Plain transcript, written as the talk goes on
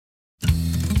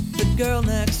Girl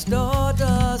next door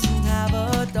doesn't have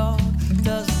a dog,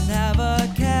 doesn't have a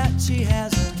cat, she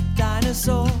has a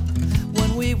dinosaur.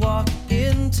 When we walk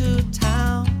into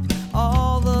town,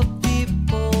 all the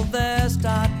people there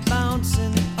start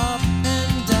bouncing up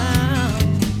and down.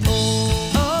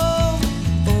 Oh, oh,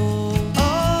 oh,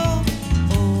 oh,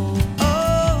 oh,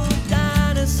 oh,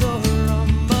 Dinosaur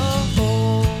Rumble. Oh,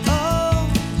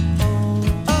 oh,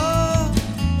 oh, oh,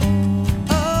 oh,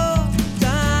 oh,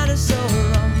 Dinosaur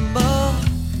Rumble.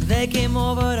 They came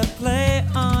over to play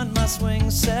on my swing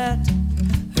set.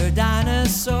 Her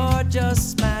dinosaur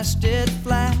just smashed it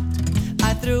flat.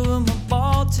 I threw him a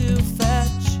ball to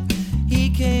fetch. He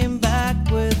came back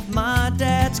with my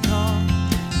dad's car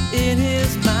in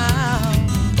his mouth.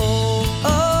 Oh,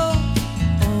 oh,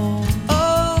 oh,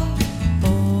 oh,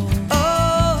 oh,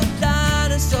 oh,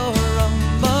 Dinosaur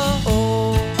Rumble.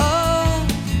 Oh, oh,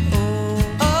 oh,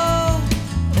 oh,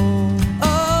 oh,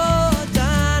 oh,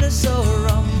 Dinosaur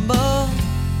Rumble.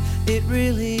 It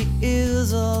really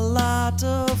is a lot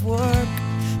of work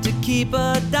to keep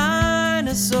a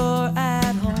dinosaur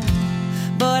at home,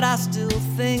 but I still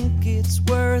think it's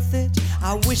worth it.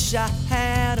 I wish I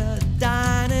had a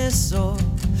dinosaur,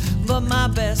 but my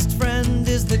best friend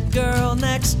is the girl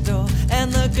next door,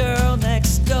 and the girl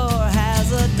next door